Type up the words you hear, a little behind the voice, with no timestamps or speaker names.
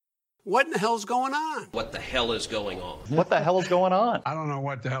What in the hell's going on? What the hell is going on? What the hell is going on? I don't know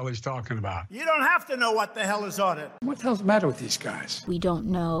what the hell he's talking about. You don't have to know what the hell is on it. What the hell's the matter with these guys? We don't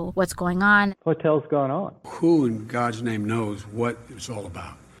know what's going on. What the hell's going on? Who in God's name knows what it's all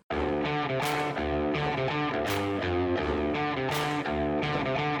about?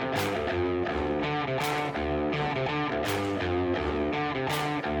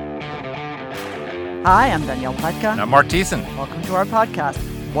 Hi, I'm Danielle Pletka. And I'm Mark Thiessen. Welcome to our podcast,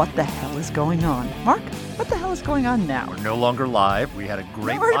 What the Hell is Going On? Mark, what the hell is going on now? We're no longer live. We had a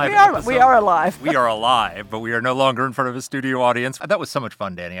great live episode. We are alive. We are alive, but we are no longer in front of a studio audience. That was so much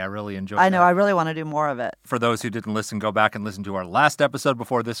fun, Danny. I really enjoyed it. I know. I really want to do more of it. For those who didn't listen, go back and listen to our last episode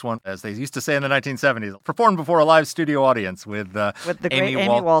before this one. As they used to say in the 1970s, performed before a live studio audience with the great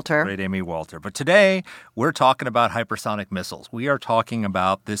Amy Walter. Great Amy Walter. But today, we're talking about hypersonic missiles. We are talking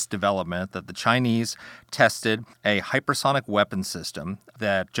about this development that the Chinese tested a hypersonic weapon system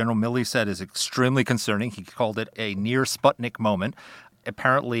that General Milley said is extremely concerning. He called it a near Sputnik moment.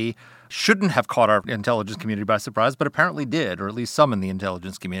 Apparently shouldn't have caught our intelligence community by surprise, but apparently did, or at least some in the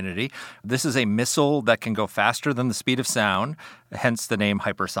intelligence community. This is a missile that can go faster than the speed of sound, hence the name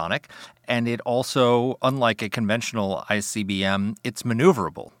hypersonic. And it also, unlike a conventional ICBM, it's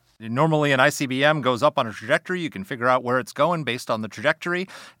maneuverable. Normally, an ICBM goes up on a trajectory. You can figure out where it's going based on the trajectory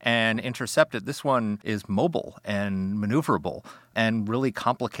and intercept it. This one is mobile and maneuverable and really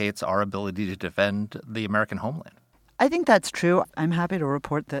complicates our ability to defend the American homeland. I think that's true. I'm happy to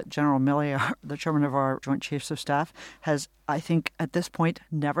report that General Milley, the chairman of our Joint Chiefs of Staff, has, I think, at this point,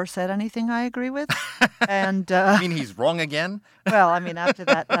 never said anything I agree with. And you mean he's wrong again? Well, I mean, after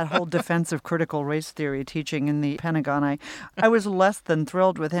that whole defense of critical race theory teaching in the Pentagon, I was less than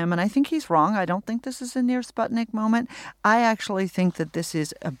thrilled with him. And I think he's wrong. I don't think this is a near Sputnik moment. I actually think that this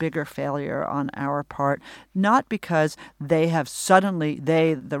is a bigger failure on our part, not because they have suddenly,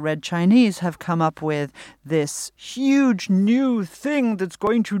 the Red Chinese, have come up with this huge new thing that's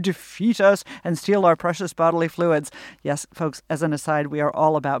going to defeat us and steal our precious bodily fluids. Yes, folks, as an aside, we are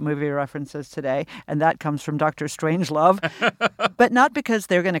all about movie references today, and that comes from Dr. Strangelove. But not because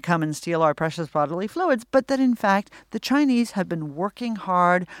they're going to come and steal our precious bodily fluids, but that, in fact, the Chinese have been working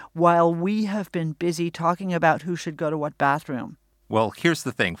hard while we have been busy talking about who should go to what bathroom. Well, here's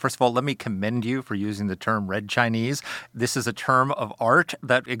the thing. First of all, let me commend you for using the term Red Chinese. This is a term of art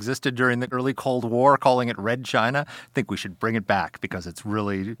that existed during the early Cold War, calling it Red China. I think we should bring it back because it's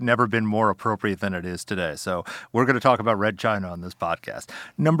really never been more appropriate than it is today. So we're going to talk about Red China on this podcast.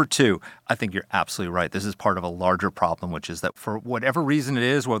 Number two, I think you're absolutely right. This is part of a larger problem, which is that for whatever reason it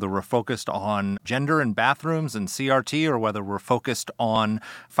is, whether we're focused on gender and bathrooms and CRT or whether we're focused on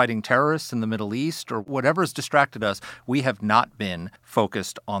fighting terrorists in the Middle East or whatever has distracted us, we have not been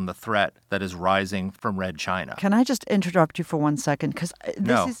focused on the threat that is rising from Red China. Can I just interrupt you for 1 second? Because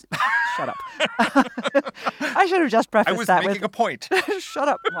this is... Shut up. I should have just prefaced that with... I was making a point. Shut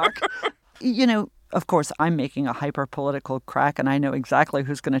up, Mark. You know, of course, I'm making a hyper-political crack, and I know exactly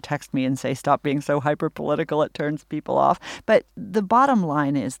who's going to text me and say, stop being so hyper-political, it turns people off. But the bottom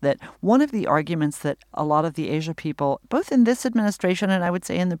line is that one of the arguments that a lot of the Asia people, both in this administration and I would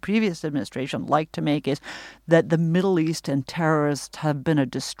say in the previous administration, like to make is that the Middle East and terrorists have been a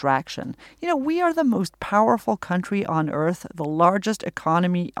distraction. You know, we are the most powerful country on earth, the largest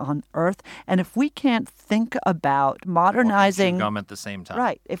economy on earth, and if we can't think about modernizing... Gum at the same time.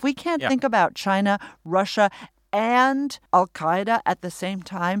 Right. If we can't think about China, Russia, and Al-Qaeda at the same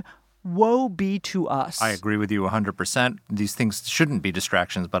time, woe be to us. I agree with you 100%. These things shouldn't be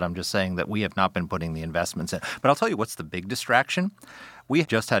distractions, but I'm just saying that we have not been putting the investments in. But I'll tell you what's the big distraction. We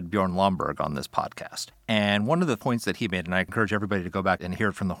just had Bjorn Lomborg on this podcast. And one of the points that he made, and I encourage everybody to go back and hear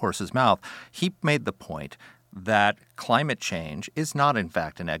it from the horse's mouth, he made the point that climate change is not, in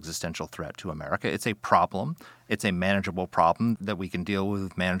fact, an existential threat to America. It's a problem. It's a manageable problem that we can deal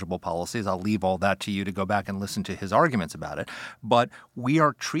with manageable policies. I'll leave all that to you to go back and listen to his arguments about it. But we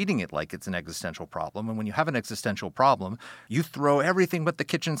are treating it like it's an existential problem. And when you have an existential problem, you throw everything but the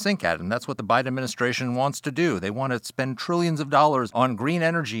kitchen sink at it. And that's what the Biden administration wants to do. They want to spend trillions of dollars on green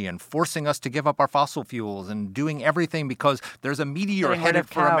energy and forcing us to give up our fossil fuels and doing everything because there's a meteor headed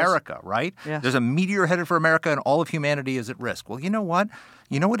for America, right? Yes. There's a meteor headed for America and all of humanity is at risk. Well, you know what?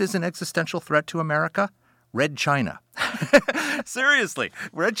 You know what is an existential threat to America? Red China. Seriously,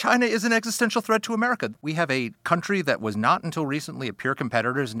 Red China is an existential threat to America. We have a country that was not until recently a peer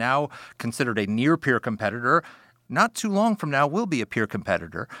competitor, is now considered a near peer competitor. Not too long from now will be a peer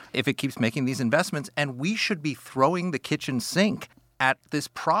competitor if it keeps making these investments. And we should be throwing the kitchen sink at this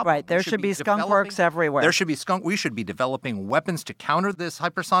problem. Right. There should be skunk works everywhere. We should be developing weapons to counter this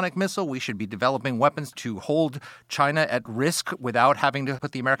hypersonic missile. We should be developing weapons to hold China at risk without having to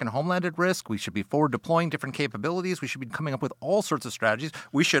put the American homeland at risk. We should be forward deploying different capabilities. We should be coming up with all sorts of strategies.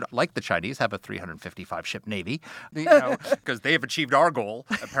 We should, like the Chinese, have a 355 ship navy, because they have achieved our goal,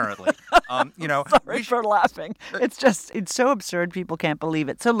 apparently. Sorry for laughing. It's so absurd. People can't believe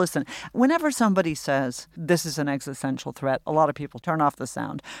it. So listen, whenever somebody says this is an existential threat, a lot of people turn off the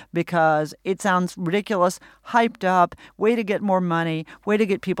sound because it sounds ridiculous, hyped up, way to get more money, way to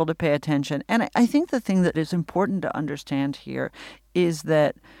get people to pay attention. And I think the thing that is important to understand here is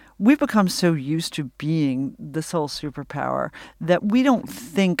that we've become so used to being the sole superpower that we don't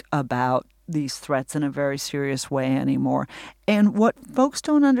think about these threats in a very serious way anymore. And what folks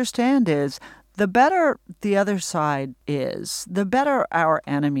don't understand is the better the other side is, the better our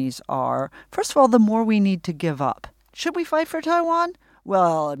enemies are, first of all, the more we need to give up. Should we fight for Taiwan?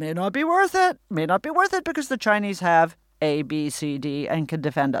 Well, it may not be worth it. It may not be worth it because the Chinese have A, B, C, D and can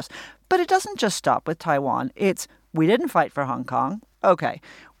defend us. But it doesn't just stop with Taiwan. It's, we didn't fight for Hong Kong. Okay,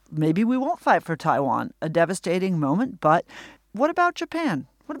 maybe we won't fight for Taiwan. A devastating moment, but what about Japan?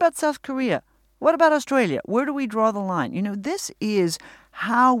 What about South Korea? What about Australia? Where do we draw the line? This is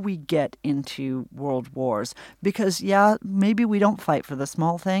how we get into world wars. Because, maybe we don't fight for the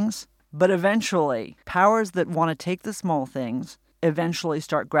small things, but eventually powers that want to take the small things eventually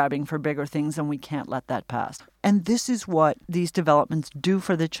start grabbing for bigger things, and we can't let that pass. And this is what these developments do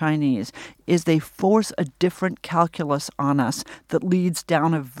for the Chinese, is they force a different calculus on us that leads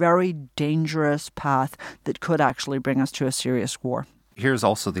down a very dangerous path that could actually bring us to a serious war. Here's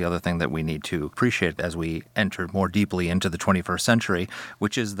also the other thing that we need to appreciate as we enter more deeply into the 21st century,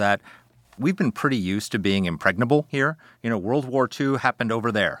 which is that we've been pretty used to being impregnable here. World War II happened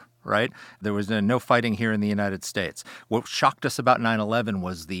over there, right? There was no fighting here in the United States. What shocked us about 9/11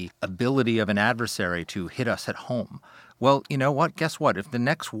 was the ability of an adversary to hit us at home. Well, you know what? Guess what? If the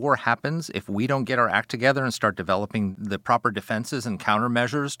next war happens, if we don't get our act together and start developing the proper defenses and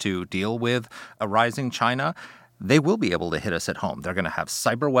countermeasures to deal with a rising China, they will be able to hit us at home. They're going to have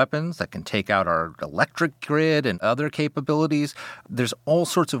cyber weapons that can take out our electric grid and other capabilities. There's all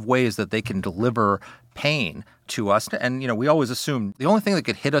sorts of ways that they can deliver pain to us. And, we always assume the only thing that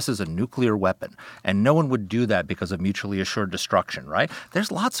could hit us is a nuclear weapon. And no one would do that because of mutually assured destruction, right?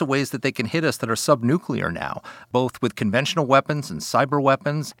 There's lots of ways that they can hit us that are subnuclear now, both with conventional weapons and cyber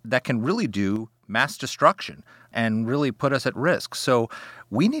weapons that can really do mass destruction and really put us at risk. So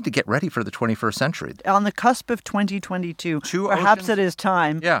we need to get ready for the 21st century. On the cusp of 2022, perhaps it is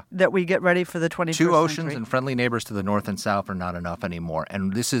time that we get ready for the 21st century. 2 oceans and friendly neighbors to the north and south are not enough anymore.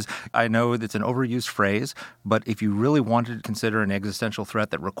 And this is, I know it's an overused phrase, but if you really wanted to consider an existential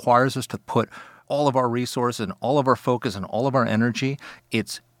threat that requires us to put all of our resources and all of our focus and all of our energy,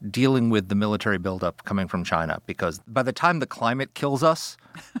 it's dealing with the military buildup coming from China. Because by the time the climate kills us,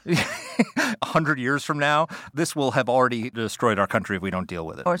 100 years from now, this will have already destroyed our country if we don't deal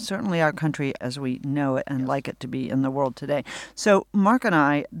with it. Or certainly our country as we know it and like it to be in the world today. So Mark and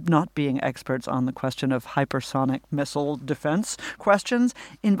I, not being experts on the question of hypersonic missile defense questions,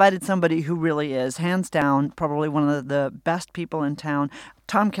 invited somebody who really is, hands down, probably one of the best people in town.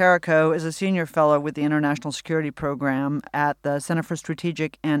 Tom Carrico is a senior fellow with the International Security Program at the Center for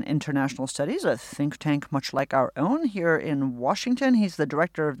Strategic and International Studies, a think tank much like our own here in Washington. He's the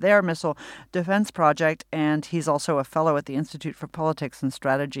director of their missile defense project, and he's also a fellow at the Institute for Politics and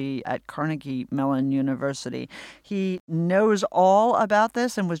Strategy at Carnegie Mellon University. He knows all about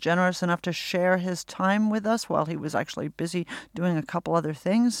this and was generous enough to share his time with us while he was actually busy doing a couple other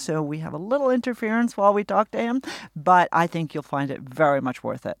things. So we have a little interference while we talk to him, but I think you'll find it very much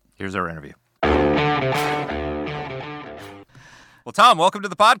worth it. Here's our interview. Well, Tom, welcome to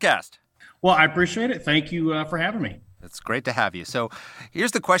the podcast. Well, I appreciate it. Thank you for having me. It's great to have you. So here's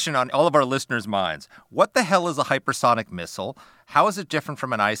the question on all of our listeners' minds. What the hell is a hypersonic missile? How is it different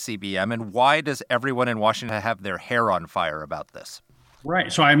from an ICBM? And why does everyone in Washington have their hair on fire about this?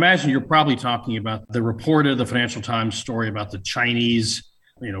 Right. So I imagine you're probably talking about the report of the Financial Times story about the Chinese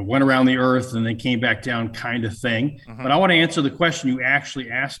went around the earth and then came back down kind of thing. Mm-hmm. But I want to answer the question you actually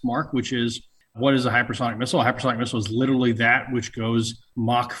asked, Mark, which is, what is a hypersonic missile? A hypersonic missile is literally that which goes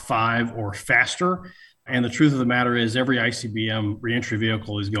Mach 5 or faster. And the truth of the matter is every ICBM reentry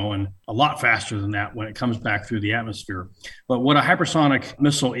vehicle is going a lot faster than that when it comes back through the atmosphere. But what a hypersonic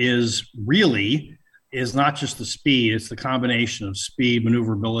missile is really is not just the speed, it's the combination of speed,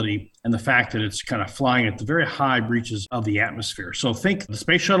 maneuverability, and the fact that it's kind of flying at the very high reaches of the atmosphere. So think the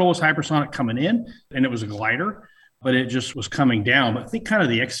space shuttle was hypersonic coming in, and it was a glider, but it just was coming down. But think kind of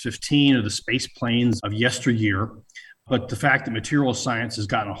the X-15 or the space planes of yesteryear. But the fact that material science has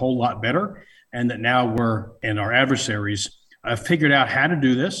gotten a whole lot better and that now our adversaries have figured out how to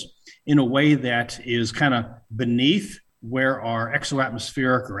do this in a way that is kind of beneath where our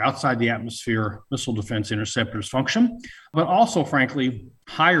exoatmospheric or outside the atmosphere missile defense interceptors function, but also, frankly,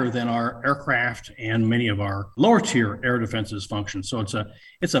 higher than our aircraft and many of our lower tier air defenses function. So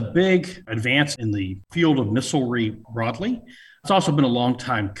it's a big advance in the field of missilery broadly. It's also been a long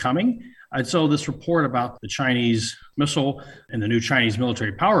time coming. And so this report about the Chinese missile and the new Chinese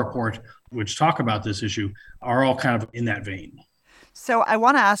military power report, which talk about this issue, are all kind of in that vein. So I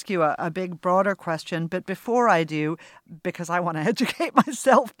want to ask you a big, broader question, but before I do, because I want to educate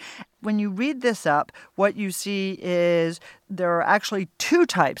myself, when you read this up, what you see is there are actually two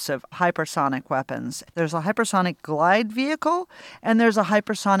types of hypersonic weapons. There's a hypersonic glide vehicle, and there's a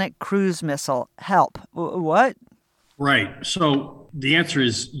hypersonic cruise missile. Help. What? Right. So the answer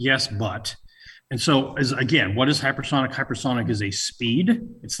is yes, but. And so, again, what is hypersonic? Hypersonic is a speed.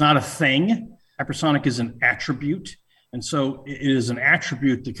 It's not a thing. Hypersonic is an attribute. And so it is an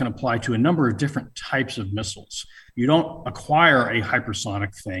attribute that can apply to a number of different types of missiles. You don't acquire a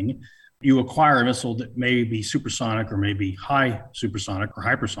hypersonic thing. You acquire a missile that may be supersonic or maybe high supersonic or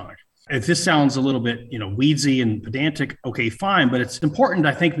hypersonic. If this sounds a little bit, weedsy and pedantic, okay, fine. But it's important,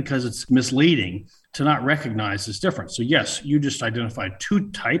 I think, because it's misleading to not recognize this difference. So yes, you just identified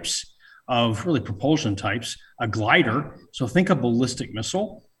two types of really propulsion types, a glider. So think a ballistic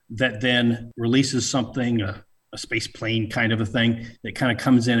missile that then releases something, a space plane kind of a thing that kind of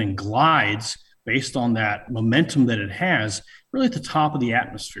comes in and glides based on that momentum that it has really at the top of the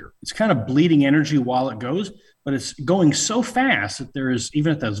atmosphere. It's kind of bleeding energy while it goes, but it's going so fast that there is,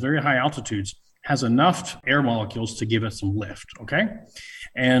 even at those very high altitudes, has enough air molecules to give it some lift, okay?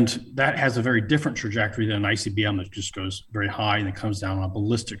 And that has a very different trajectory than an ICBM that just goes very high and then comes down on a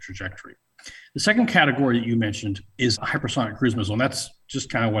ballistic trajectory. The second category that you mentioned is a hypersonic cruise missile, and that's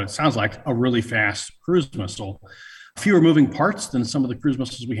just kind of what it sounds like, a really fast cruise missile. Fewer moving parts than some of the cruise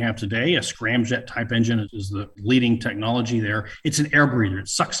missiles we have today. A scramjet type engine is the leading technology there. It's an air breather. It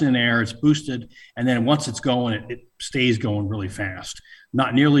sucks in air, it's boosted, and then once it's going, it stays going really fast.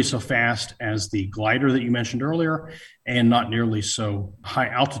 Not nearly so fast as the glider that you mentioned earlier, and not nearly so high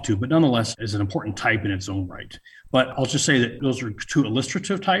altitude, but nonetheless is an important type in its own right. But I'll just say that those are two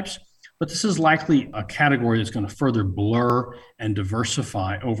illustrative types. But this is likely a category that's going to further blur and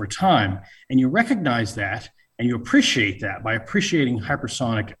diversify over time. And you recognize that and you appreciate that by appreciating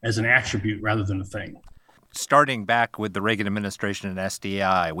hypersonic as an attribute rather than a thing. Starting back with the Reagan administration and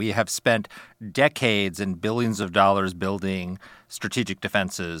SDI, we have spent decades and billions of dollars building strategic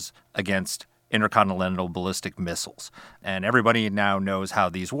defenses against intercontinental ballistic missiles. And everybody now knows how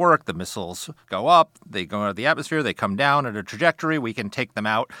these work. The missiles go up, they go into the atmosphere, they come down at a trajectory. We can take them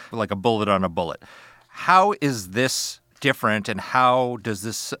out like a bullet on a bullet. How is this different, and how does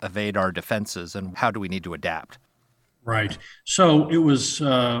this evade our defenses, and how do we need to adapt? Right. So it was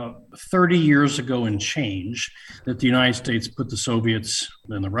 30 years ago and change that the United States put the Soviets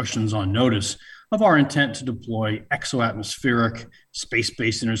and the Russians on notice of our intent to deploy exoatmospheric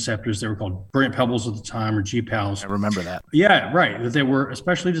space-based interceptors. They were called Brilliant Pebbles at the time, or GPALs. I remember that. Yeah, right. That they were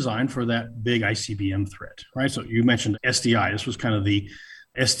especially designed for that big ICBM threat, right? So you mentioned SDI. This was kind of the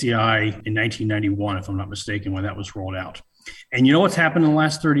SDI in 1991, if I'm not mistaken, when that was rolled out. And you know what's happened in the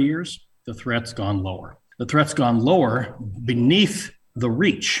last 30 years? The threat's gone lower. The threat's gone lower beneath the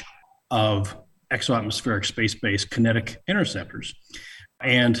reach of exoatmospheric space-based kinetic interceptors.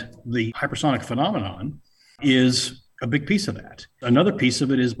 And the hypersonic phenomenon is a big piece of that. Another piece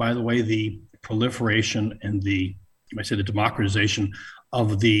of it is, by the way, the proliferation and you might say the democratization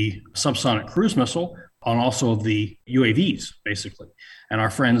of the subsonic cruise missile, and also of the UAVs, basically. And our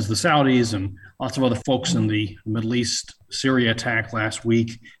friends, the Saudis, and lots of other folks in the Middle East, Syria attack last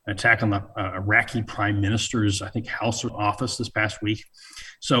week, an attack on the Iraqi prime minister's, I think, house or office this past week.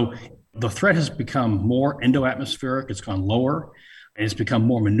 So the threat has become more endoatmospheric, it's gone lower, and it's become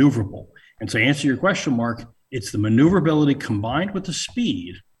more maneuverable. And to answer your question, Mark, it's the maneuverability combined with the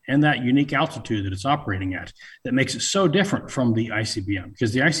speed and that unique altitude that it's operating at that makes it so different from the ICBM,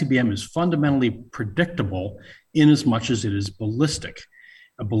 because the ICBM is fundamentally predictable in as much as it is ballistic.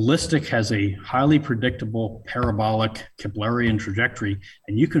 A ballistic has a highly predictable parabolic Keplerian trajectory,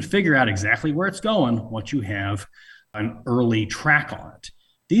 and you can figure out exactly where it's going once you have an early track on it.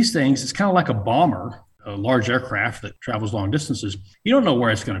 These things, it's kind of like a bomber, a large aircraft that travels long distances. You don't know where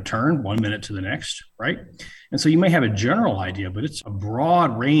it's going to turn 1 minute to the next, right? And so you may have a general idea, but it's a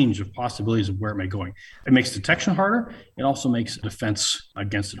broad range of possibilities of where it may be going. It makes detection harder. It also makes defense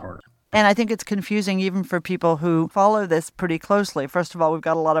against it harder. And I think it's confusing even for people who follow this pretty closely. First of all, we've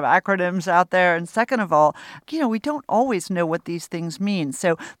got a lot of acronyms out there. And second of all, we don't always know what these things mean.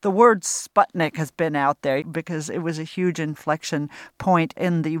 So the word Sputnik has been out there because it was a huge inflection point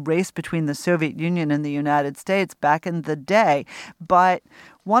in the race between the Soviet Union and the United States back in the day. But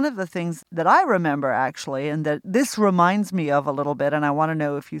one of the things that I remember, actually, and that this reminds me of a little bit, and I want to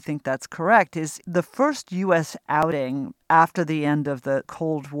know if you think that's correct, is the first U.S. outing after the end of the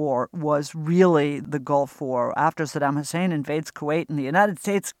Cold War was really the Gulf War. After Saddam Hussein invades Kuwait and the United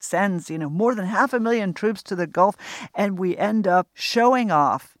States sends, more than 500,000 troops to the Gulf, and we end up showing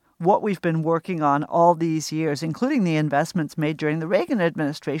off what we've been working on all these years, including the investments made during the Reagan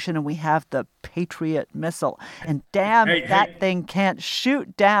administration, and we have the Patriot missile. And damn, that thing can't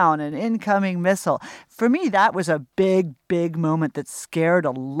shoot down an incoming missile. For me, that was a big, big moment that scared a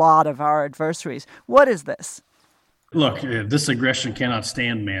lot of our adversaries. What is this? Look, this aggression cannot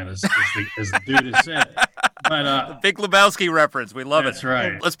stand, man, as the dude has said. But Big Lebowski reference. We love it. That's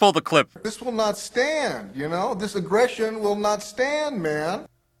right. Let's pull the clip. This will not stand, This aggression will not stand, man.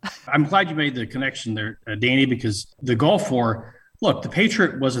 I'm glad you made the connection there, Danny, because the Gulf War, look, the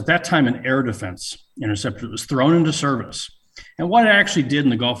Patriot was at that time an air defense interceptor that was thrown into service. And what it actually did in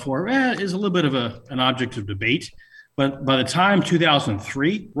the Gulf War is a little bit of an object of debate. But by the time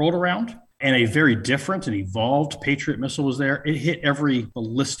 2003 rolled around and a very different and evolved Patriot missile was there, it hit every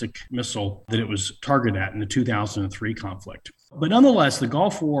ballistic missile that it was targeted at in the 2003 conflict. But nonetheless, the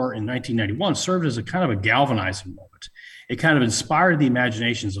Gulf War in 1991 served as a kind of a galvanizing moment. It kind of inspired the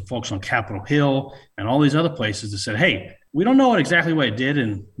imaginations of folks on Capitol Hill and all these other places that said, hey, we don't know exactly what it did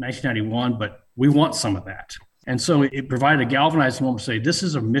in 1991, but we want some of that. And so it provided a galvanizing moment to say, this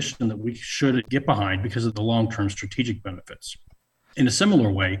is a mission that we should get behind because of the long-term strategic benefits. In a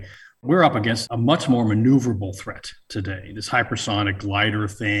similar way, we're up against a much more maneuverable threat today, this hypersonic glider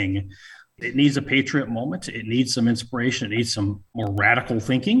thing. It needs a Patriot moment. It needs some inspiration. It needs some more radical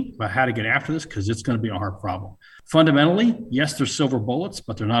thinking about how to get after this because it's going to be a hard problem. Fundamentally, yes, they're silver bullets,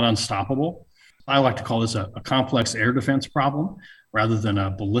 but they're not unstoppable. I like to call this a complex air defense problem rather than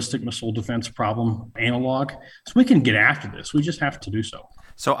a ballistic missile defense problem analog. So we can get after this. We just have to do so.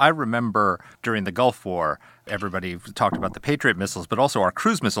 So I remember during the Gulf War, everybody talked about the Patriot missiles, but also our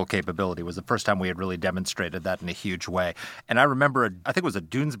cruise missile capability was the first time we had really demonstrated that in a huge way. And I remember, I think it was a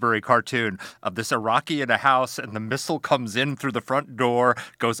Doonesbury cartoon of this Iraqi in a house, and the missile comes in through the front door,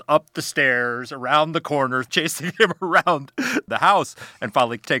 goes up the stairs, around the corner, chasing him around the house, and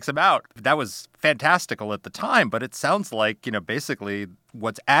finally takes him out. That was fantastical at the time, but it sounds like, basically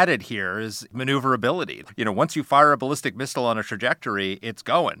what's added here is maneuverability. Once you fire a ballistic missile on a trajectory, it's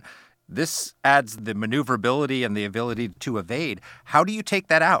going. This adds the maneuverability and the ability to evade. How do you take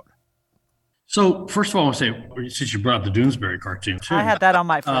that out? So first of all, I want to say, since you brought up the Doonesbury cartoon, too. I had that on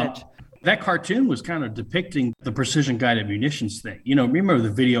my fridge. That cartoon was kind of depicting the precision-guided munitions thing. Remember the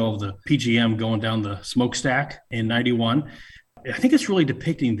video of the PGM going down the smokestack in 91? I think it's really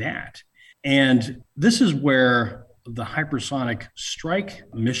depicting that. And this is where the hypersonic strike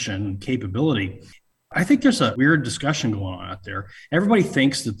mission capability, I think there's a weird discussion going on out there. Everybody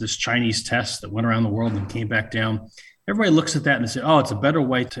thinks that this Chinese test that went around the world and came back down, everybody looks at that and they say, oh, it's a better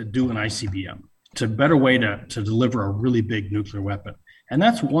way to do an ICBM. It's a better way to deliver a really big nuclear weapon. And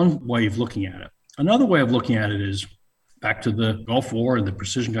that's one way of looking at it. Another way of looking at it is back to the Gulf War and the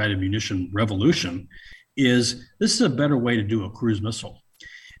precision-guided munition revolution is this is a better way to do a cruise missile.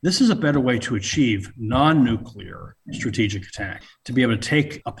 This is a better way to achieve non-nuclear strategic attack, to be able to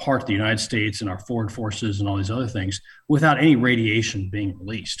take apart the United States and our forward forces and all these other things without any radiation being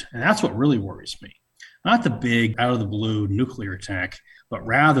released. And that's what really worries me. Not the big out-of-the-blue nuclear attack, but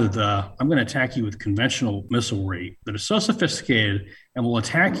rather I'm going to attack you with conventional missilery that is so sophisticated and will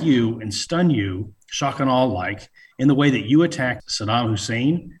attack you and stun you, shock and awe-like, in the way that you attacked Saddam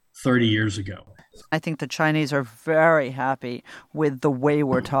Hussein 30 years ago. I think the Chinese are very happy with the way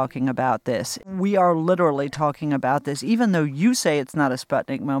we're talking about this. We are literally talking about this. Even though you say it's not a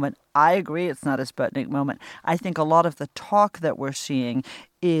Sputnik moment, I agree it's not a Sputnik moment. I think a lot of the talk that we're seeing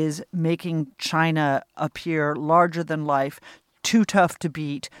is making China appear larger than life, too tough to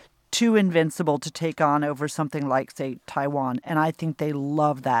beat, too invincible to take on over something like, say, Taiwan. And I think they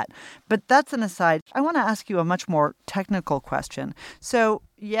love that. But that's an aside. I want to ask you a much more technical question. So,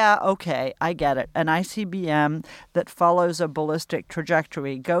 yeah, okay, I get it. An ICBM that follows a ballistic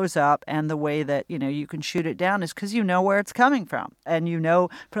trajectory goes up, and the way that, you can shoot it down is because you know where it's coming from. And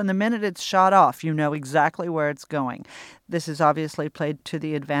from the minute it's shot off, you know exactly where it's going. This is obviously played to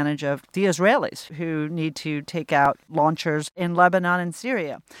the advantage of the Israelis, who need to take out launchers in Lebanon and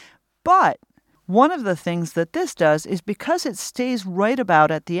Syria. But One of the things that this does is because it stays right about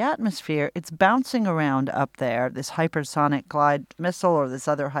at the atmosphere, it's bouncing around up there, this hypersonic glide missile or this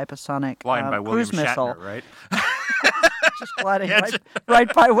other hypersonic Flying by William cruise missile. Shatner, right? Just gliding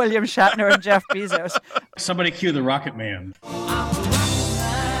right by William Shatner and Jeff Bezos. Somebody cue the Rocket Man.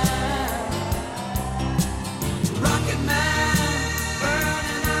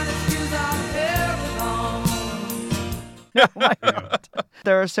 Oh my God.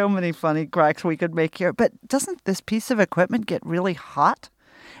 There are so many funny cracks we could make here. But doesn't this piece of equipment get really hot?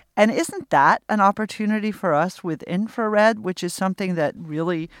 And isn't that an opportunity for us with infrared, which is something that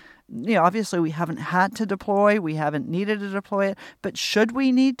really, obviously we haven't had to deploy, we haven't needed to deploy it, but should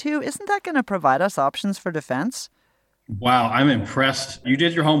we need to? Isn't that going to provide us options for defense? Wow, I'm impressed. You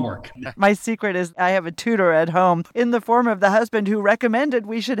did your homework. My secret is I have a tutor at home in the form of the husband who recommended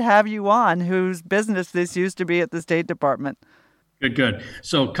we should have you on, whose business this used to be at the State Department. Good.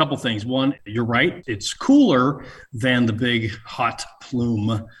 So a couple things. One, you're right. It's cooler than the big hot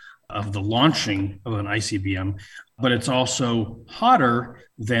plume of the launching of an ICBM, but it's also hotter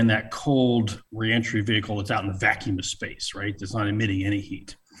than that cold reentry vehicle that's out in the vacuum of space, right? That's not emitting any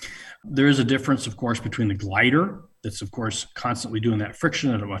heat. There is a difference, of course, between the glider that's, of course, constantly doing that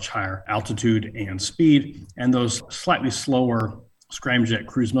friction at a much higher altitude and speed, and those slightly slower scramjet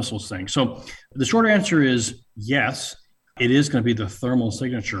cruise missiles thing. So the short answer is yes, it is going to be the thermal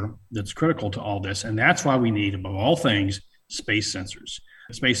signature that's critical to all this. And that's why we need, above all things, space sensors,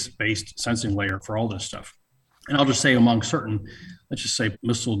 a space-based sensing layer for all this stuff. And I'll just say among certain, let's just say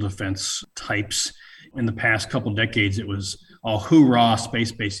missile defense types, in the past couple of decades, it was all hoorah,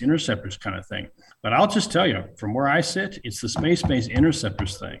 space-based interceptors kind of thing. But I'll just tell you, from where I sit, it's the space-based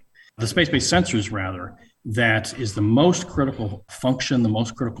interceptors thing, the space-based sensors rather, that is the most critical function, the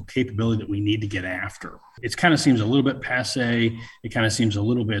most critical capability that we need to get after. It kind of seems a little bit passé. It kind of seems a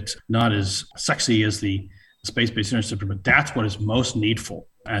little bit not as sexy as the space-based interceptor, but that's what is most needful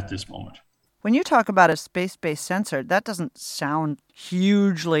at this moment. When you talk about a space-based sensor, that doesn't sound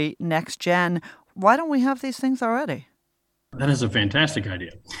hugely next gen. Why don't we have these things already? That is a fantastic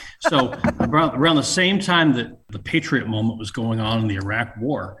idea. So around the same time that the Patriot moment was going on in the Iraq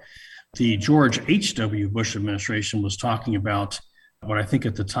War, the George H.W. Bush administration was talking about what I think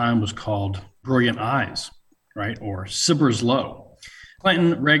at the time was called brilliant eyes, right? Or Sibber's Low.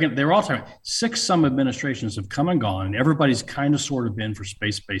 Clinton, Reagan, they were all talking. 6 some administrations have come and gone, and everybody's kind of sort of been for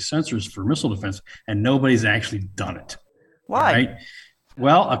space-based sensors for missile defense, and nobody's actually done it. Why? Right?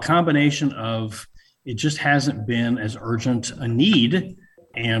 Well, a combination of it just hasn't been as urgent a need.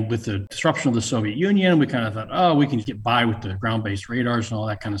 And with the disruption of the Soviet Union, we kind of thought, we can get by with the ground-based radars and all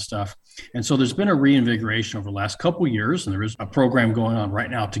that kind of stuff. And so there's been a reinvigoration over the last couple of years, and there is a program going on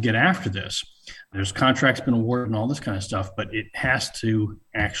right now to get after this. There's contracts been awarded and all this kind of stuff, but it has to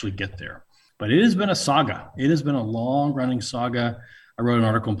actually get there. But it has been a saga. It has been a long-running saga. I wrote an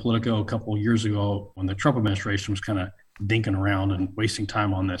article in Politico a couple of years ago when the Trump administration was kind of dinking around and wasting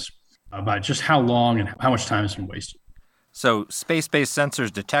time on this, about just how long and how much time has been wasted. So space-based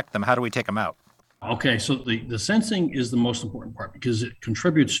sensors detect them. How do we take them out? Okay, so the sensing is the most important part because it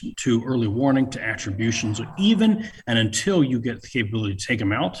contributes to early warning, to attribution. So even and until you get the capability to take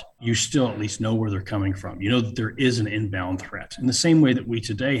them out, you still at least know where they're coming from. You know that there is an inbound threat. In the same way that we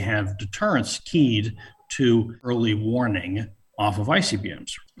today have deterrence keyed to early warning off of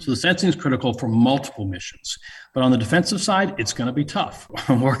ICBMs. So the sensing is critical for multiple missions. But on the defensive side, it's going to be tough.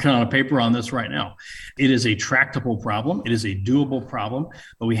 I'm working on a paper on this right now. It is a tractable problem. It is a doable problem,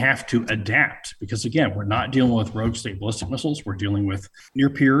 but we have to adapt because, again, we're not dealing with rogue state ballistic missiles. We're dealing with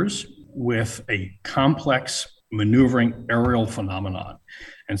near peers with a complex maneuvering aerial phenomenon.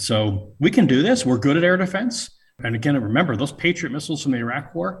 And so we can do this. We're good at air defense. And again, remember, those Patriot missiles from the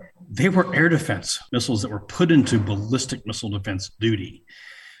Iraq War, they were air defense missiles that were put into ballistic missile defense duty.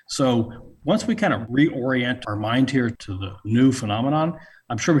 So once we kind of reorient our mind here to the new phenomenon,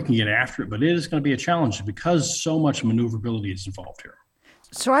 I'm sure we can get after it, but it is going to be a challenge because so much maneuverability is involved here.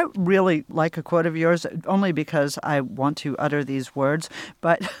 So I really like a quote of yours, only because I want to utter these words,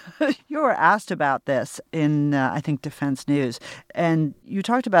 but you were asked about this in, I think, Defense News, and you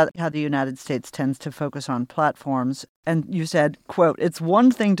talked about how the United States tends to focus on platforms, and you said, quote, "It's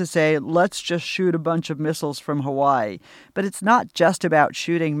one thing to say, let's just shoot a bunch of missiles from Hawaii, but it's not just about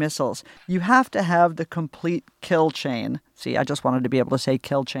shooting missiles. You have to have the complete kill chain." See, I just wanted to be able to say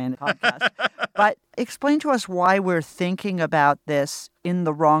kill chain podcast. But explain to us why we're thinking about this in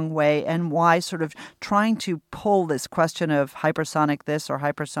the wrong way and why sort of trying to pull this question of hypersonic this or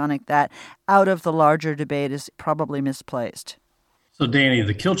hypersonic that out of the larger debate is probably misplaced. So, Danny,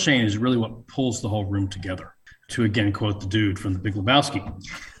 the kill chain is really what pulls the whole room together. to again quote the dude from The Big Lebowski.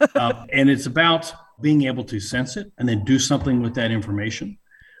 And it's about being able to sense it and then do something with that information,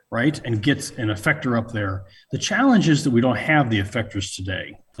 right? And get an effector up there. The challenge is that we don't have the effectors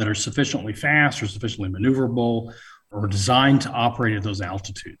today that are sufficiently fast or sufficiently maneuverable or designed to operate at those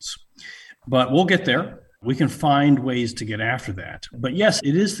altitudes. But we'll get there. We can find ways to get after that. But yes,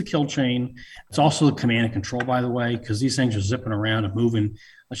 it is the kill chain. It's also the command and control, by the way, because these things are zipping around and moving,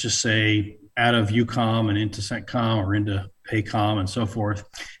 let's just say, out of EUCOM and into CENTCOM or into PACOM and so forth.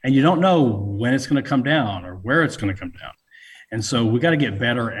 And you don't know when it's going to come down or where it's going to come down. And so we got to get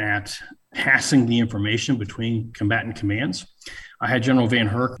better at passing the information between combatant commands. I had General Van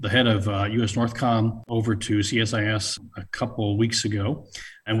Herk, the head of U.S. Northcom, over to CSIS a couple of weeks ago,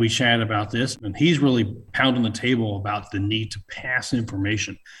 and we chatted about this. And he's really pounding the table about the need to pass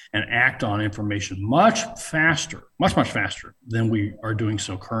information and act on information much faster, much faster than we are doing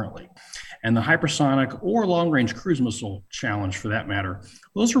so currently. And the hypersonic or long-range cruise missile challenge, for that matter,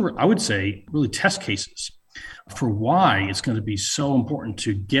 those are, I would say, really test cases for why it's going to be so important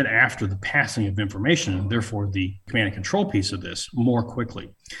to get after the passing of information, and therefore the command and control piece of this more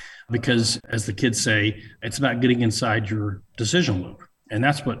quickly. Because as the kids say, it's about getting inside your decision loop. And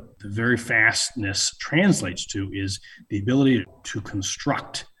that's what the very fastness translates to, is the ability to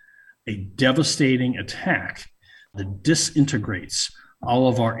construct a devastating attack that disintegrates all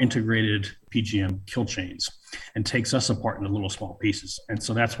of our integrated PGM kill chains and takes us apart into little small pieces. And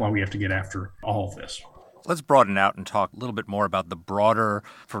so that's why we have to get after all of this. Let's broaden out and talk a little bit more about the broader,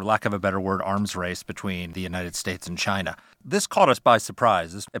 for lack of a better word, arms race between the United States and China. This caught us by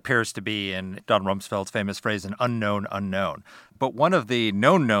surprise. This appears to be, in Don Rumsfeld's famous phrase, an unknown unknown. But one of the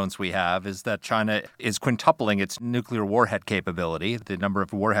known knowns we have is that China is quintupling its nuclear warhead capability, the number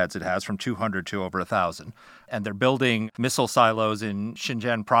of warheads it has, from 200 to over 1,000. And they're building missile silos in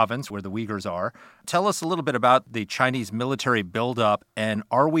Xinjiang province, where the Uyghurs are. Tell us a little bit about the Chinese military buildup, and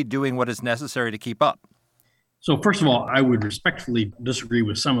are we doing what is necessary to keep up? So first of all, I would respectfully disagree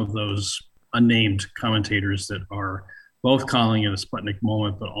with some of those unnamed commentators that are both calling it a Sputnik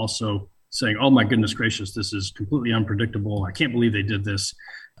moment, but also saying, oh my goodness gracious, this is completely unpredictable. I can't believe they did this,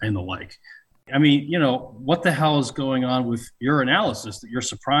 and the like. I mean, what the hell is going on with your analysis that you're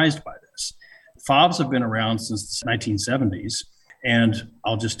surprised by this? FOBs have been around since the 1970s. And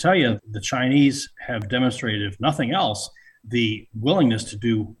I'll just tell you, the Chinese have demonstrated, if nothing else, the willingness to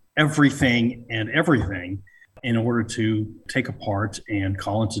do everything in order to take apart and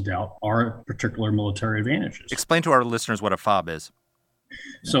call into doubt our particular military advantages. Explain to our listeners what a FOB is.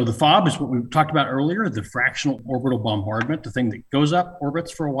 So the FOB is what we talked about earlier, the fractional orbital bombardment, the thing that goes up,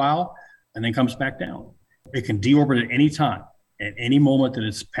 orbits for a while, and then comes back down. It can deorbit at any time, at any moment that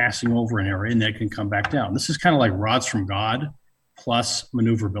it's passing over an area, and then it can come back down. This is kind of like rods from God plus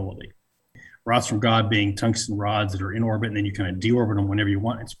maneuverability. Rods from God being tungsten rods that are in orbit, and then you kind of deorbit them whenever you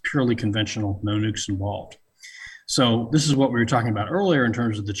want. It's purely conventional, no nukes involved. So this is what we were talking about earlier in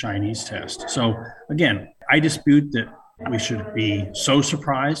terms of the Chinese test. So again, I dispute that we should be so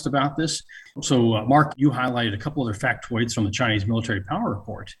surprised about this. So Mark, you highlighted a couple other factoids from the Chinese military power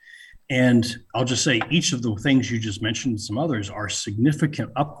report. And I'll just say each of the things you just mentioned, and some others, are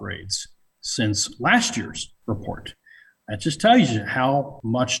significant upgrades since last year's report. That just tells you how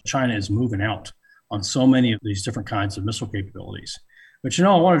much China is moving out on so many of these different kinds of missile capabilities. But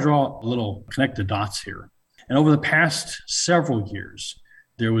I want to draw a little connect the dots here. And over the past several years,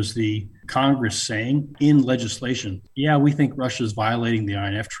 there was the Congress saying in legislation, yeah, we think Russia's violating the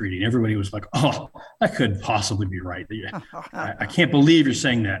INF Treaty. And everybody was like, oh, that couldn't possibly be right. I can't believe you're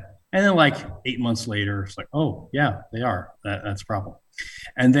saying that. And then like 8 months later, it's like, oh, yeah, they are. That's a problem.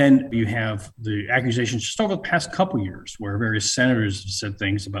 And then you have the accusations just over the past couple of years where various senators have said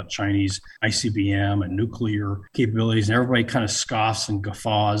things about Chinese ICBM and nuclear capabilities, and everybody kind of scoffs and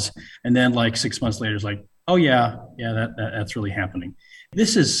guffaws. And then like 6 months later, it's like, oh, yeah, that's really happening.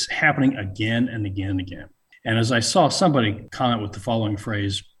 This is happening again and again and again. And as I saw somebody comment with the following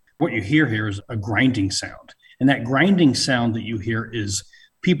phrase, what you hear here is a grinding sound. And that grinding sound that you hear is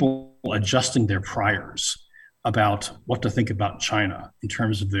people adjusting their priors about what to think about China in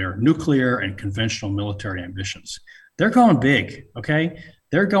terms of their nuclear and conventional military ambitions. They're going big, okay?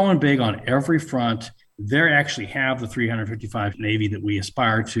 They're going big on every front. They actually have the 355 Navy that we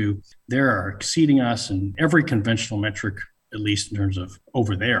aspire to. They are exceeding us in every conventional metric, at least in terms of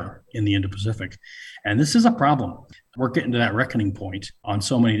over there in the Indo-Pacific. And this is a problem. We're getting to that reckoning point on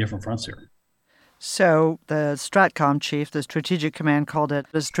so many different fronts here. So the STRATCOM chief, the Strategic Command, called it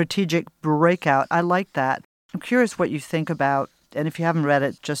a strategic breakout. I like that. I'm curious what you think about and if you haven't read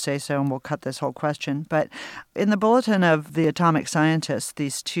it, just say so and we'll cut this whole question. But in the Bulletin of the Atomic Scientists,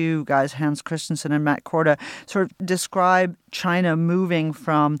 these two guys, Hans Christensen and Matt Korda, sort of describe China moving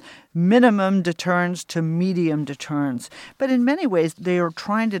from minimum deterrence to medium deterrence. But in many ways, they are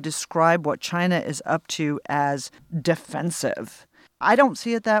trying to describe what China is up to as defensive. I don't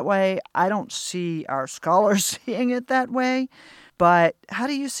see it that way. I don't see our scholars seeing it that way. But how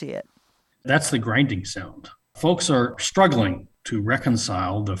do you see it? That's the grinding sound. Folks are struggling to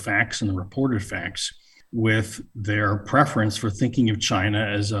reconcile the facts and the reported facts with their preference for thinking of China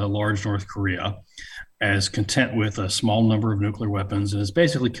as a large North Korea, as content with a small number of nuclear weapons, and is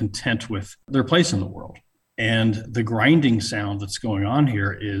basically content with their place in the world. And the grinding sound that's going on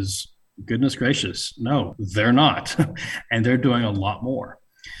here is, goodness gracious, no, they're not. And they're doing a lot more.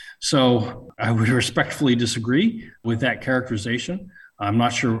 So I would respectfully disagree with that characterization. I'm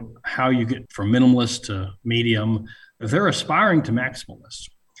not sure how you get from minimalist to medium. They're aspiring to maximalist.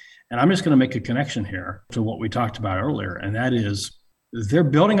 And I'm just going to make a connection here to what we talked about earlier, and that is they're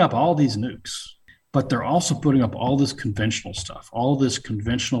building up all these nukes, but they're also putting up all this conventional stuff, all this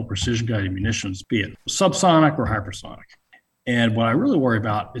conventional precision-guided munitions, be it subsonic or hypersonic. And what I really worry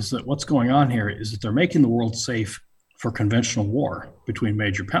about is that what's going on here is that they're making the world safe for conventional war between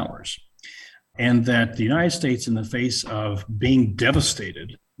major powers. And that the United States, in the face of being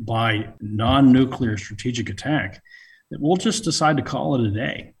devastated by non-nuclear strategic attack, that we'll just decide to call it a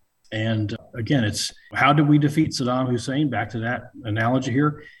day. And again, it's how did we defeat Saddam Hussein? Back to that analogy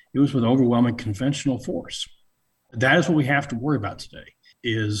here, it was with overwhelming conventional force. That is what we have to worry about today,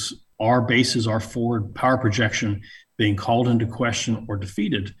 is our bases, our forward power projection being called into question or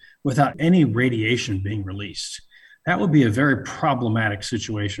defeated without any radiation being released. That would be a very problematic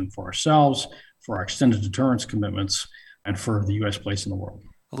situation for ourselves, for our extended deterrence commitments, and for the U.S. place in the world.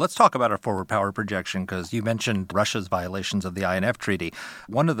 Well, let's talk about our forward power projection, because you mentioned Russia's violations of the INF Treaty.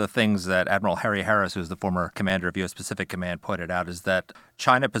 One of the things that Admiral Harry Harris, who's the former commander of U.S. Pacific Command, pointed out is that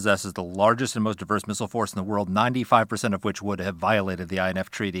China possesses the largest and most diverse missile force in the world, 95% of which would have violated the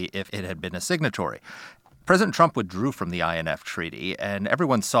INF Treaty if it had been a signatory. President Trump withdrew from the INF Treaty, and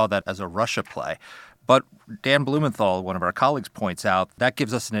everyone saw that as a Russia play. But Dan Blumenthal, one of our colleagues, points out that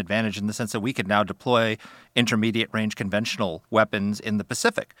gives us an advantage in the sense that we could now deploy intermediate-range conventional weapons in the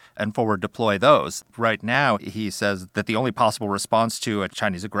Pacific and forward deploy those. Right now, he says that the only possible response to a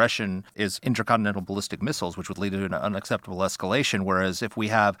Chinese aggression is intercontinental ballistic missiles, which would lead to an unacceptable escalation, whereas if we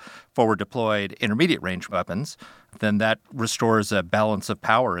have forward-deployed intermediate-range weapons, then that restores a balance of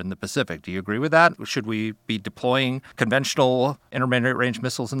power in the Pacific. Do you agree with that? Should we be deploying conventional intermediate-range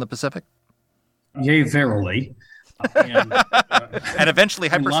missiles in the Pacific? Yea, verily. And eventually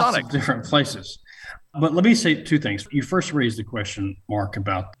hypersonic. In lots of different places. But let me say two things. You first raised the question, Mark,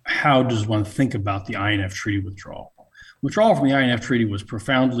 about how does one think about the INF Treaty withdrawal? Withdrawal from the INF Treaty was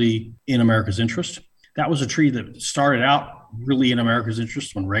profoundly in America's interest. That was a treaty that started out really in America's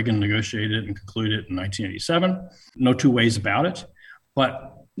interest when Reagan negotiated it and concluded it in 1987. No two ways about it.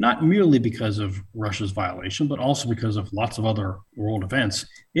 But not merely because of Russia's violation, but also because of lots of other world events.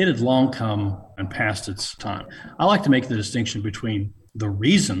 It had long come and passed its time. I like to make the distinction between the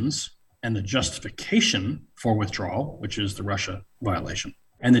reasons and the justification for withdrawal, which is the Russia violation,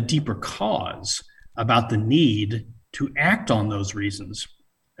 and the deeper cause about the need to act on those reasons.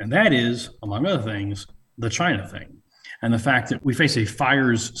 And that is, among other things, the China thing. And the fact that we face a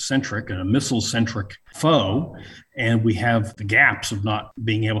fires-centric and a missile-centric foe, and we have the gaps of not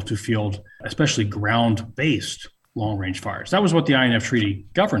being able to field, especially ground-based long-range fires. That was what the INF Treaty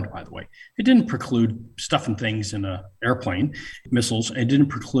governed, by the way. It didn't preclude stuffing things in an airplane, missiles. It didn't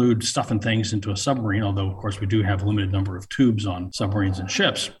preclude stuffing things into a submarine, although, of course, we do have a limited number of tubes on submarines and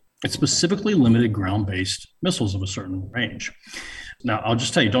ships. It specifically limited ground-based missiles of a certain range. Now, I'll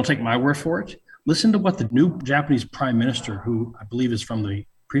just tell you, don't take my word for it. Listen to what the new Japanese prime minister, who I believe is from the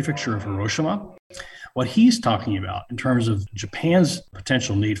prefecture of Hiroshima, what he's talking about in terms of Japan's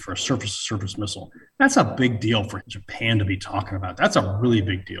potential need for a surface-to-surface missile. That's a big deal for Japan to be talking about. That's a really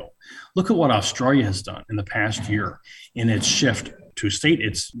big deal. Look at what Australia has done in the past year in its shift to state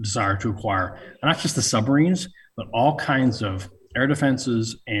its desire to acquire not just the submarines, but all kinds of air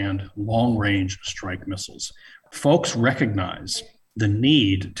defenses and long-range strike missiles. Folks recognize the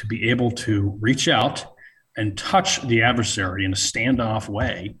need to be able to reach out and touch the adversary in a standoff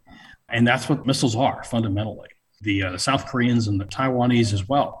way. And that's what missiles are fundamentally. The South Koreans and the Taiwanese as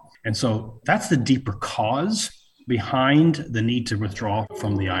well. And so that's the deeper cause behind the need to withdraw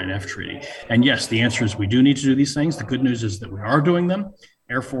from the INF Treaty. And yes, the answer is we do need to do these things. The good news is that we are doing them.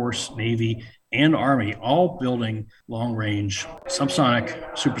 Air Force, Navy, and Army all building long-range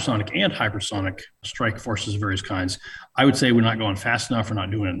subsonic, supersonic, and hypersonic strike forces of various kinds. I would say we're not going fast enough. We're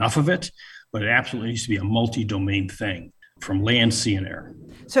not doing enough of it, but it absolutely needs to be a multi-domain thing from land, sea, and air.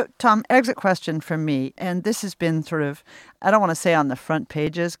 So, Tom, exit question from me, and this has been sort of, I don't want to say on the front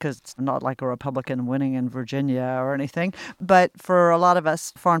pages because it's not like a Republican winning in Virginia or anything, but for a lot of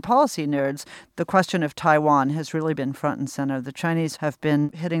us foreign policy nerds, the question of Taiwan has really been front and center. The Chinese have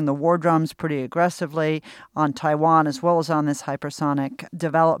been hitting the war drums pretty aggressively on Taiwan as well as on this hypersonic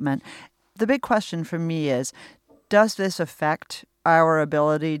development. The big question for me is, does this affect our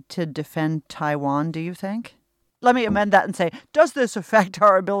ability to defend Taiwan, do you think? Let me amend that and say, does this affect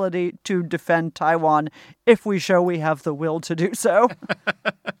our ability to defend Taiwan if we show we have the will to do so?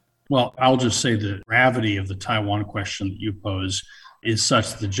 Well, I'll just say the gravity of the Taiwan question that you pose is such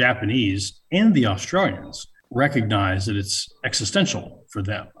that the Japanese and the Australians recognize that it's existential for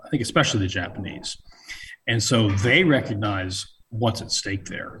them. I think especially the Japanese. And so they recognize what's at stake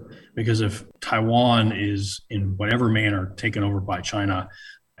there. Because if Taiwan is in whatever manner taken over by China,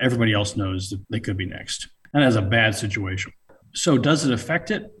 everybody else knows that they could be next. And that's a bad situation. So does it affect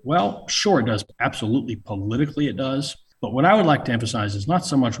it? Well, sure it does. Absolutely. Politically it does. But what I would like to emphasize is not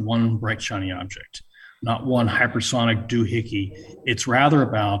so much one bright, shiny object, not one hypersonic doohickey. It's rather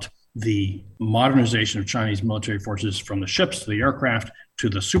about the modernization of Chinese military forces from the ships to the aircraft to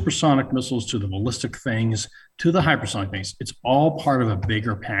the supersonic missiles to the ballistic things to the hypersonic things. It's all part of a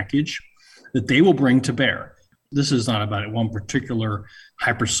bigger package that they will bring to bear. This is not about one particular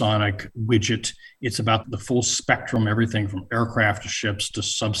hypersonic widget. It's about the full spectrum, everything from aircraft to ships to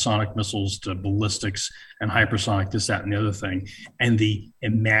subsonic missiles to ballistics and hypersonic, this, that, and the other thing. And the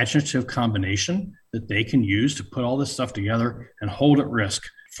imaginative combination that they can use to put all this stuff together and hold at risk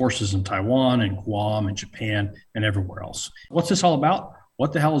forces in Taiwan and Guam and Japan and everywhere else. What's this all about?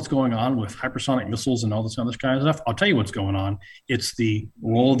 What the hell is going on with hypersonic missiles and all this other kind of stuff? I'll tell you what's going on. It's the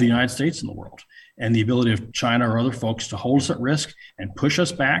role of the United States in the world and the ability of China or other folks to hold us at risk and push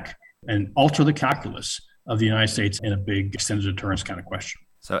us back and alter the calculus of the United States in a big extended deterrence kind of question.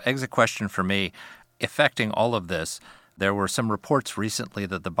 So exit question for me, affecting all of this, there were some reports recently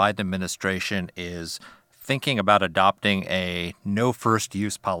that the Biden administration is thinking about adopting a no first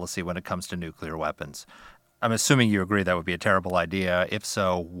use policy when it comes to nuclear weapons. I'm assuming you agree that would be a terrible idea. If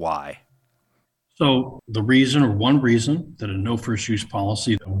so, why? So the reason, or one reason, that a no first use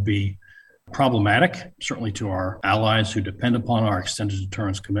policy that would be problematic, certainly to our allies who depend upon our extended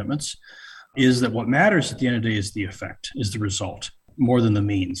deterrence commitments, is that what matters at the end of the day is the effect, is the result, more than the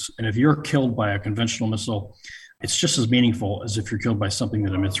means. And if you're killed by a conventional missile, it's just as meaningful as if you're killed by something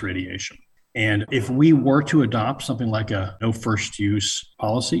that emits radiation. And if we were to adopt something like a no first use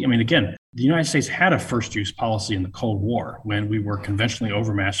policy, I mean, again, the United States had a first use policy in the Cold War when we were conventionally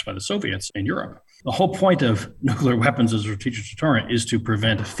overmatched by the Soviets in Europe. The whole point of nuclear weapons as a strategic deterrent is to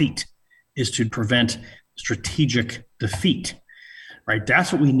prevent defeat, is to prevent strategic defeat, right?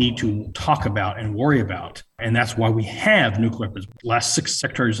 That's what we need to talk about and worry about. And that's why we have nuclear weapons. The last 6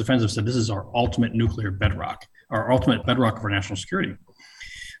 secretaries of defense have said this is our ultimate nuclear bedrock, our ultimate bedrock of our national security.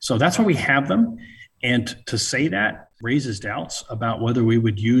 So that's why we have them. And to say that raises doubts about whether we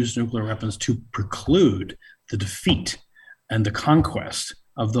would use nuclear weapons to preclude the defeat and the conquest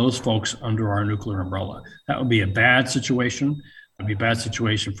of those folks under our nuclear umbrella. That would be a bad situation. It would be a bad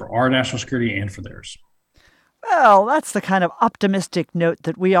situation for our national security and for theirs. Well, that's the kind of optimistic note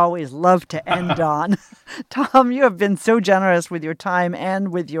that we always love to end on. Tom, you have been so generous with your time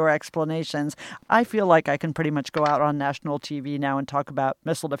and with your explanations. I feel like I can pretty much go out on national TV now and talk about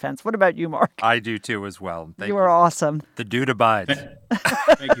missile defense. What about you, Mark? I do too as well. You are awesome. The dude abides.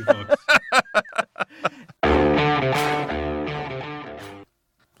 Thank you, folks.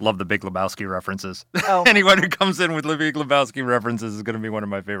 Love the Big Lebowski references. Oh. Anyone who comes in with Big Lebowski references is going to be one of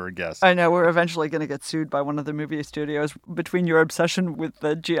my favorite guests. I know, we're eventually going to get sued by one of the movie studios between your obsession with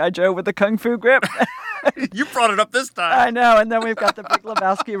the G.I. Joe with the Kung Fu grip. You brought it up this time. I know, and then we've got the Big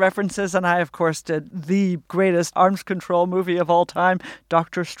Lebowski references, and I, of course, did the greatest arms control movie of all time,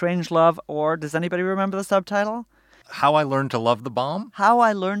 Dr. Strangelove, or does anybody remember the subtitle? How I Learned to Love the Bomb? How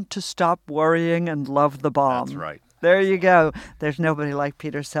I Learned to Stop Worrying and Love the Bomb. That's right. There you go. There's nobody like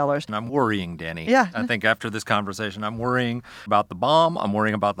Peter Sellers. And I'm worrying, Danny. Yeah. I think after this conversation, I'm worrying about the bomb. I'm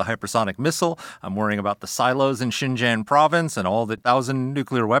worrying about the hypersonic missile. I'm worrying about the silos in Xinjiang province and all the 1,000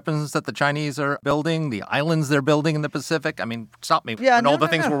 nuclear weapons that the Chinese are building, the islands they're building in the Pacific. I mean, stop me. Yeah, and all the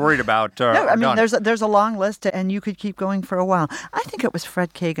things we're worried about No, I mean, done. there's a long list, and you could keep going for a while. I think it was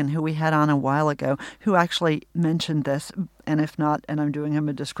Fred Kagan, who we had on a while ago, who actually mentioned this. And if not, and I'm doing him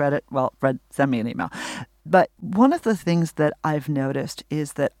a discredit, well, Fred, send me an email. But one of the things that I've noticed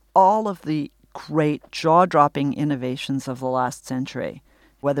is that all of the great jaw-dropping innovations of the last century.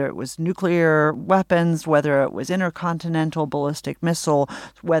 Whether it was nuclear weapons, whether it was intercontinental ballistic missile,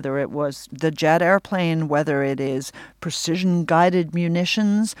 whether it was the jet airplane, whether it is precision-guided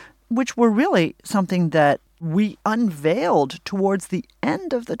munitions, which were really something that we unveiled towards the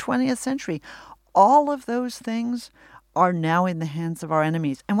end of the 20th century. All of those things are now in the hands of our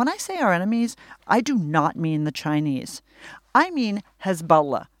enemies. And when I say our enemies, I do not mean the Chinese. I mean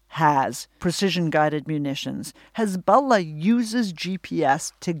Hezbollah has precision-guided munitions. Hezbollah uses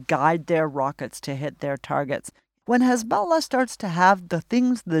GPS to guide their rockets to hit their targets. When Hezbollah starts to have the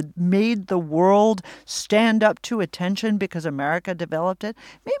things that made the world stand up to attention because America developed it,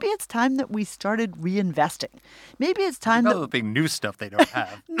 maybe it's time that we started reinvesting. Maybe it's time developing new stuff they don't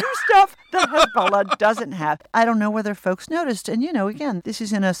have. New stuff that Hezbollah doesn't have. I don't know whether folks noticed. And, again, this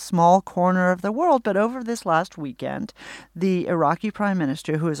is in a small corner of the world. But over this last weekend, the Iraqi prime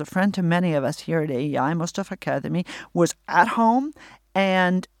minister, who is a friend to many of us here at AEI, Mustafa Kadhimi, was at home,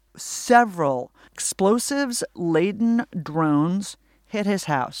 and several explosives-laden drones hit his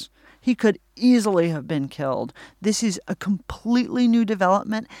house. He could easily have been killed. This is a completely new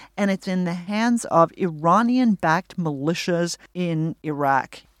development, and it's in the hands of Iranian-backed militias in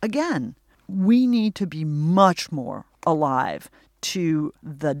Iraq. Again, we need to be much more alive to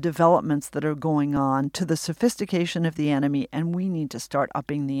the developments that are going on, to the sophistication of the enemy, and we need to start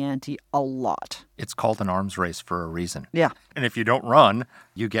upping the ante a lot. It's called an arms race for a reason. Yeah. And if you don't run,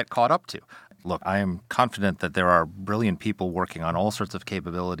 you get caught up to. Look, I am confident that there are brilliant people working on all sorts of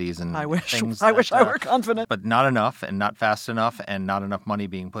capabilities and I wish things. I were confident. But not enough, and not fast enough, and not enough money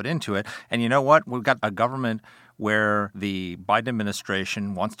being put into it. And you know what? We've got a government where the Biden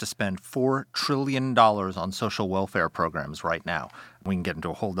administration wants to spend $4 trillion on social welfare programs right now. We can get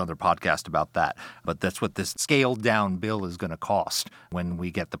into a whole other podcast about that. But that's what this scaled-down bill is going to cost when we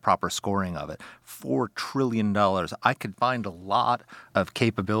get the proper scoring of it. $4 trillion. I could find a lot of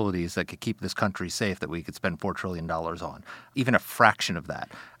capabilities that could keep this country safe that we could spend $4 trillion on. Even a fraction of that.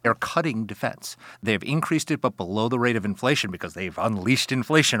 They're cutting defense. They've increased it, but below the rate of inflation because they've unleashed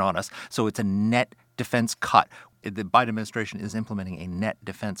inflation on us. So it's a net defense cut. The Biden administration is implementing a net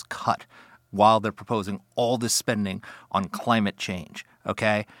defense cut while they're proposing all this spending on climate change,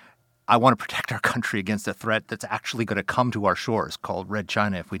 okay? I want to protect our country against a threat that's actually going to come to our shores called Red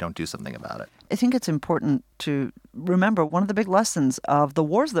China if we don't do something about it. I think it's important to remember one of the big lessons of the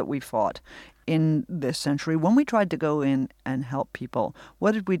wars that we fought in this century. When we tried to go in and help people,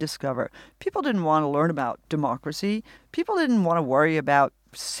 what did we discover? People didn't want to learn about democracy. People didn't want to worry about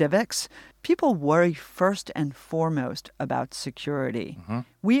civics. People worry first and foremost about security. Mm-hmm.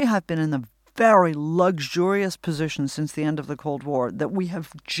 We have been in the very luxurious position since the end of the Cold War that we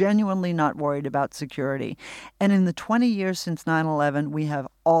have genuinely not worried about security. And in the 20 years since 9/11, we have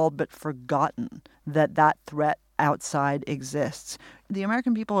all but forgotten that threat outside exists. The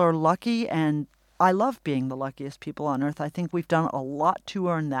American people are lucky, and I love being the luckiest people on earth. I think we've done a lot to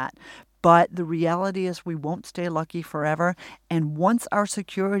earn that. But the reality is we won't stay lucky forever. And once our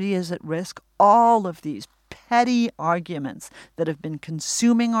security is at risk, all of these petty arguments that have been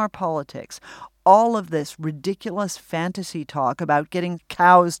consuming our politics, all of this ridiculous fantasy talk about getting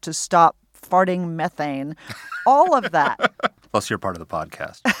cows to stop farting methane, all of that. Plus, you're part of the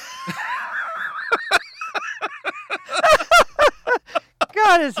podcast.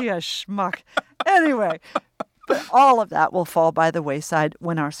 God, is he a schmuck. Anyway, but all of that will fall by the wayside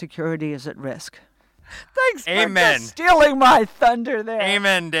when our security is at risk. Thanks Amen. for just stealing my thunder there.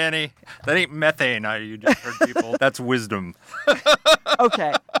 Amen, Danny. That ain't methane, you just heard people. That's wisdom.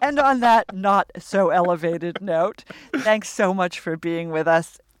 Okay, and on that not so elevated note, thanks so much for being with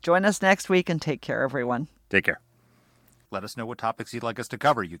us. Join us next week and take care, everyone. Take care. Let us know what topics you'd like us to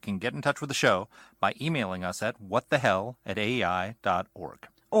cover. You can get in touch with the show by emailing us at whatthehell@aei.org.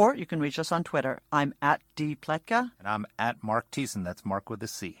 Or you can reach us on Twitter. I'm at @dpletka. And I'm at Mark Thiessen. That's Mark with a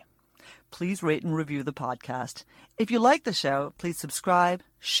C. Please rate and review the podcast. If you like the show, please subscribe,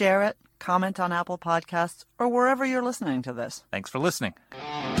 share it, comment on Apple Podcasts, or wherever you're listening to this. Thanks for listening.